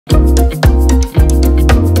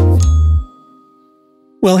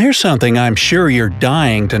Well, here's something I'm sure you're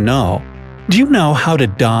dying to know. Do you know how to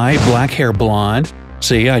dye black hair blonde?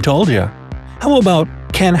 See, I told you. How about,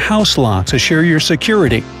 can house locks assure your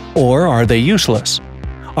security, or are they useless?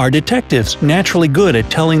 Are detectives naturally good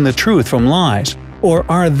at telling the truth from lies, or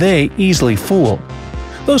are they easily fooled?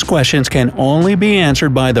 Those questions can only be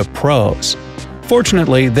answered by the pros.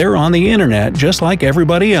 Fortunately, they're on the internet just like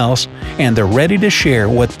everybody else, and they're ready to share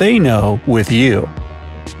what they know with you.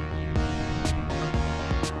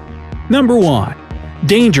 Number 1.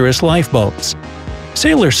 Dangerous lifeboats.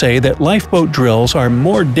 Sailors say that lifeboat drills are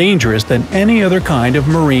more dangerous than any other kind of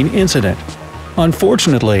marine incident.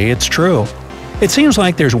 Unfortunately, it's true. It seems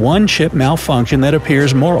like there's one ship malfunction that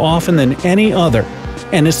appears more often than any other,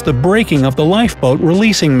 and it's the breaking of the lifeboat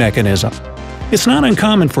releasing mechanism. It's not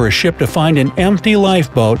uncommon for a ship to find an empty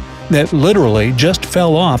lifeboat that literally just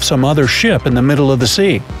fell off some other ship in the middle of the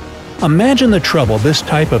sea. Imagine the trouble this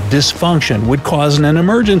type of dysfunction would cause in an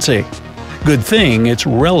emergency. Good thing it's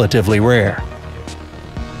relatively rare.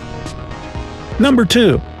 Number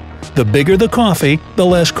 2. The bigger the coffee, the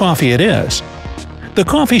less coffee it is. The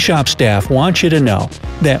coffee shop staff wants you to know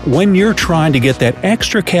that when you're trying to get that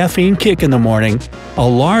extra caffeine kick in the morning, a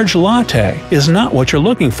large latte is not what you're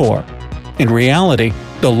looking for. In reality,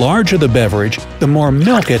 the larger the beverage, the more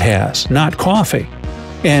milk it has, not coffee.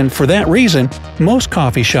 And for that reason, most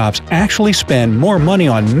coffee shops actually spend more money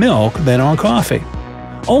on milk than on coffee.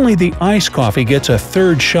 Only the iced coffee gets a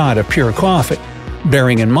third shot of pure coffee,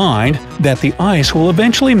 bearing in mind that the ice will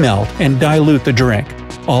eventually melt and dilute the drink.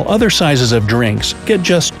 All other sizes of drinks get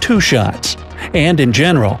just 2 shots. And in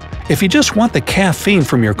general, if you just want the caffeine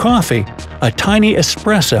from your coffee, a tiny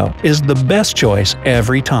espresso is the best choice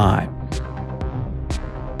every time.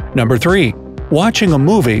 Number 3. Watching a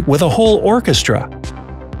movie with a whole orchestra.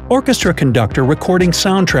 Orchestra conductor recording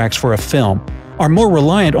soundtracks for a film are more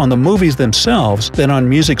reliant on the movies themselves than on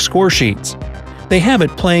music score sheets. They have it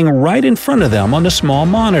playing right in front of them on a small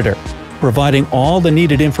monitor, providing all the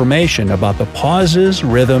needed information about the pauses,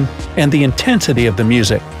 rhythm, and the intensity of the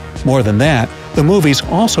music. More than that, the movie's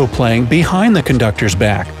also playing behind the conductor's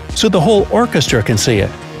back, so the whole orchestra can see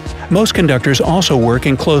it. Most conductors also work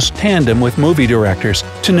in close tandem with movie directors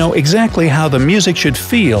to know exactly how the music should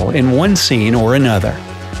feel in one scene or another.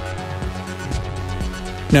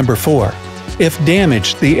 Number 4. If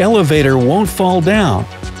damaged, the elevator won't fall down,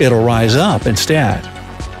 it'll rise up instead.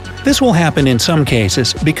 This will happen in some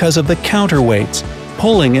cases because of the counterweights,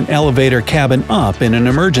 pulling an elevator cabin up in an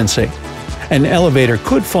emergency. An elevator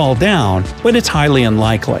could fall down, but it's highly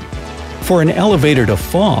unlikely. For an elevator to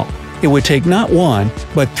fall, it would take not 1,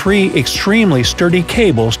 but 3 extremely sturdy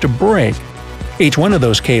cables to break. Each one of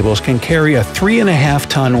those cables can carry a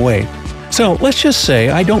 3.5-ton weight. So let's just say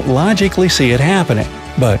I don't logically see it happening.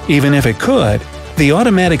 But even if it could, the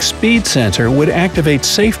automatic speed sensor would activate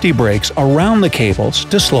safety brakes around the cables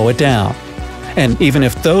to slow it down. And even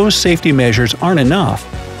if those safety measures aren't enough,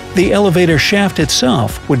 the elevator shaft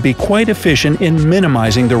itself would be quite efficient in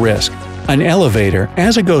minimizing the risk. An elevator,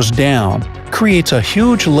 as it goes down, creates a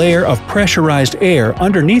huge layer of pressurized air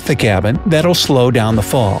underneath the cabin that'll slow down the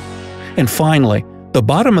fall. And finally, the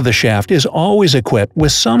bottom of the shaft is always equipped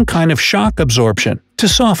with some kind of shock absorption to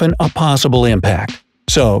soften a possible impact.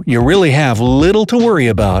 So you really have little to worry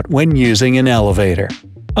about when using an elevator.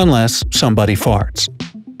 Unless somebody farts.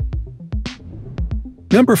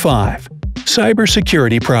 Number 5.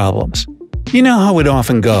 Cybersecurity problems. You know how it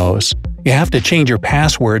often goes. You have to change your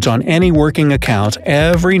passwords on any working accounts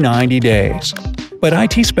every 90 days. But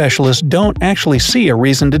IT specialists don't actually see a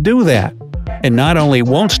reason to do that. And not only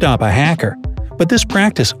won't stop a hacker, but this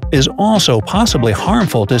practice is also possibly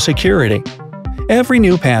harmful to security. Every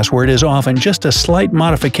new password is often just a slight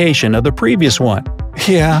modification of the previous one.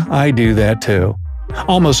 Yeah, I do that too.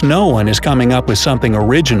 Almost no one is coming up with something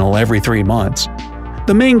original every 3 months.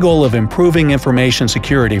 The main goal of improving information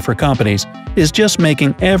security for companies is just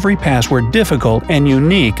making every password difficult and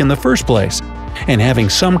unique in the first place, and having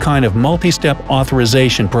some kind of multi-step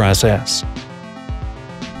authorization process.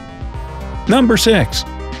 Number 6.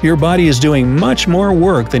 Your body is doing much more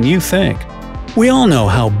work than you think. We all know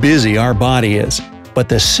how busy our body is, but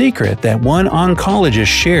the secret that one oncologist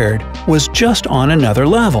shared was just on another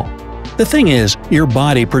level. The thing is, your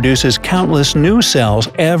body produces countless new cells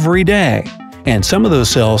every day, and some of those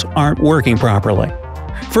cells aren't working properly.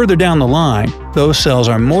 Further down the line, those cells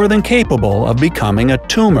are more than capable of becoming a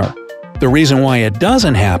tumor. The reason why it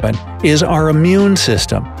doesn't happen is our immune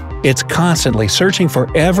system. It's constantly searching for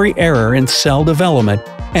every error in cell development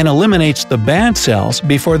and eliminates the bad cells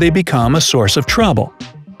before they become a source of trouble.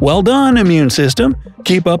 Well done, immune system!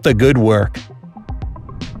 Keep up the good work.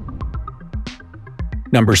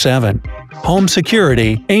 Number 7. Home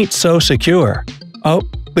security ain't so secure. Oh,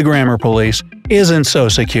 the grammar police isn't so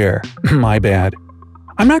secure. My bad.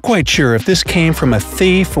 I'm not quite sure if this came from a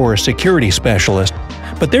thief or a security specialist,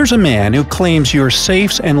 but there's a man who claims your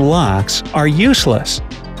safes and locks are useless.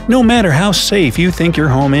 No matter how safe you think your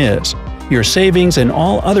home is, your savings and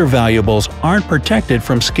all other valuables aren't protected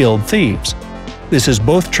from skilled thieves. This is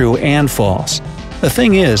both true and false. The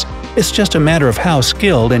thing is, it's just a matter of how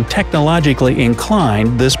skilled and technologically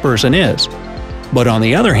inclined this person is. But on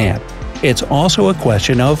the other hand, it's also a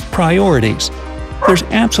question of priorities. There's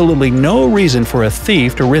absolutely no reason for a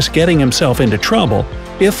thief to risk getting himself into trouble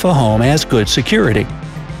if a home has good security,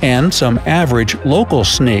 and some average local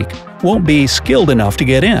sneak won't be skilled enough to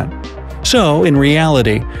get in. So, in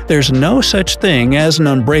reality, there's no such thing as an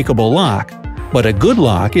unbreakable lock, but a good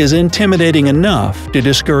lock is intimidating enough to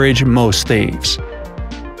discourage most thieves.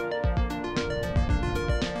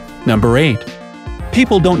 Number 8.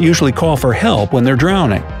 People don't usually call for help when they're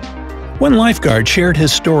drowning. One lifeguard shared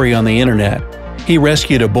his story on the internet. He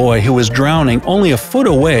rescued a boy who was drowning only a foot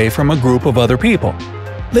away from a group of other people.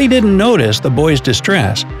 They didn't notice the boy's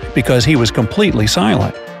distress because he was completely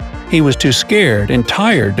silent. He was too scared and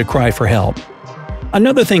tired to cry for help.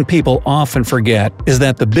 Another thing people often forget is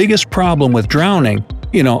that the biggest problem with drowning,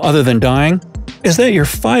 other than dying, is that you're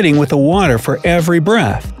fighting with the water for every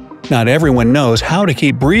breath. Not everyone knows how to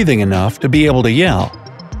keep breathing enough to be able to yell.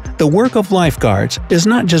 The work of lifeguards is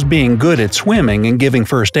not just being good at swimming and giving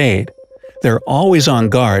first aid. They're always on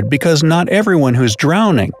guard because not everyone who's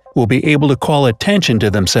drowning will be able to call attention to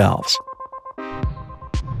themselves.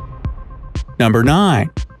 Number 9.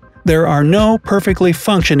 There are no perfectly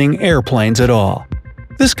functioning airplanes at all.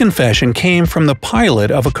 This confession came from the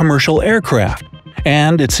pilot of a commercial aircraft,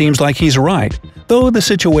 and it seems like he's right, though the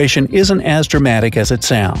situation isn't as dramatic as it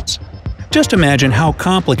sounds. Just imagine how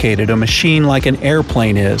complicated a machine like an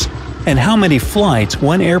airplane is, and how many flights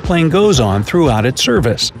one airplane goes on throughout its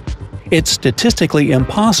service. It's statistically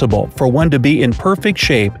impossible for one to be in perfect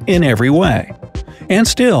shape in every way. And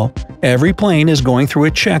still, every plane is going through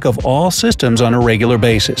a check of all systems on a regular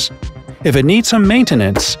basis. If it needs some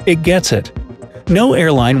maintenance, it gets it. No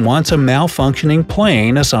airline wants a malfunctioning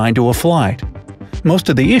plane assigned to a flight. Most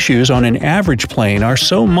of the issues on an average plane are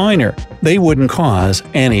so minor, they wouldn't cause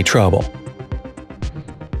any trouble.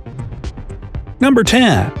 Number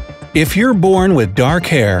 10. If you're born with dark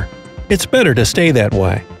hair, it's better to stay that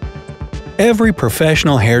way. Every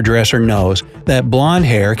professional hairdresser knows that blonde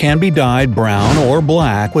hair can be dyed brown or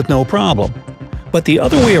black with no problem. But the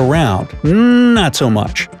other way around, not so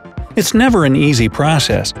much. It's never an easy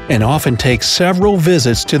process and often takes several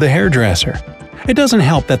visits to the hairdresser. It doesn't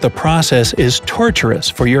help that the process is torturous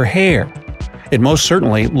for your hair. It most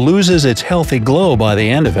certainly loses its healthy glow by the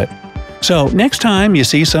end of it. So next time you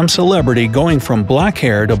see some celebrity going from black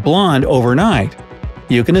hair to blonde overnight,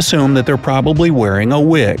 you can assume that they're probably wearing a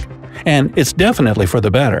wig. And it's definitely for the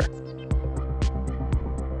better.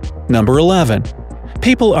 Number 11.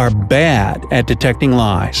 People are bad at detecting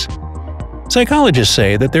lies. Psychologists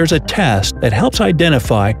say that there's a test that helps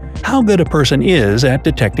identify how good a person is at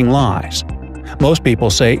detecting lies. Most people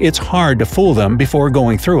say it's hard to fool them before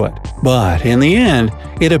going through it, but in the end,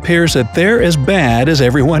 it appears that they're as bad as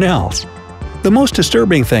everyone else. The most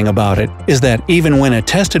disturbing thing about it is that even when a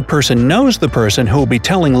tested person knows the person who will be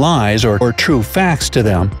telling lies or true facts to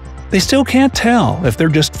them, they still can't tell if they're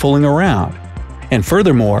just fooling around. And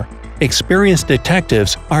furthermore, experienced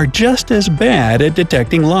detectives are just as bad at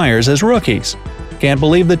detecting liars as rookies. Can't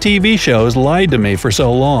believe the TV shows lied to me for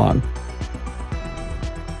so long.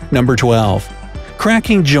 Number 12.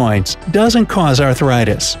 Cracking joints doesn't cause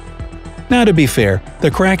arthritis. Now, to be fair,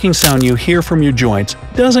 the cracking sound you hear from your joints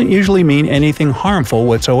doesn't usually mean anything harmful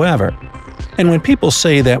whatsoever. And when people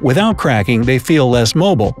say that without cracking they feel less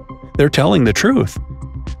mobile, they're telling the truth.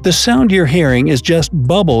 The sound you're hearing is just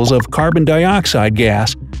bubbles of carbon dioxide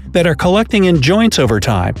gas that are collecting in joints over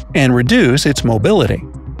time and reduce its mobility.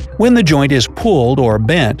 When the joint is pulled or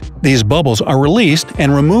bent, these bubbles are released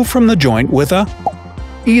and removed from the joint with a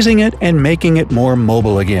easing it and making it more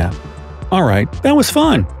mobile again. Alright, that was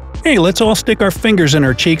fun! Hey, let's all stick our fingers in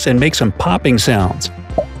our cheeks and make some popping sounds.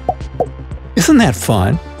 Isn't that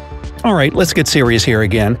fun? Alright, let's get serious here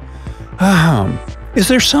again. Is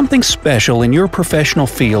there something special in your professional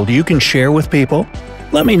field you can share with people?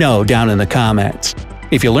 Let me know down in the comments.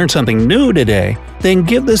 If you learned something new today, then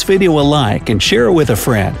give this video a like and share it with a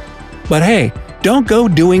friend. But hey, don't go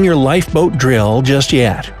doing your lifeboat drill just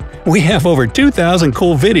yet. We have over 2,000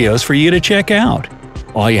 cool videos for you to check out.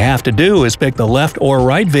 All you have to do is pick the left or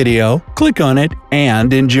right video, click on it,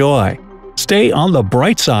 and enjoy. Stay on the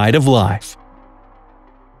bright side of life.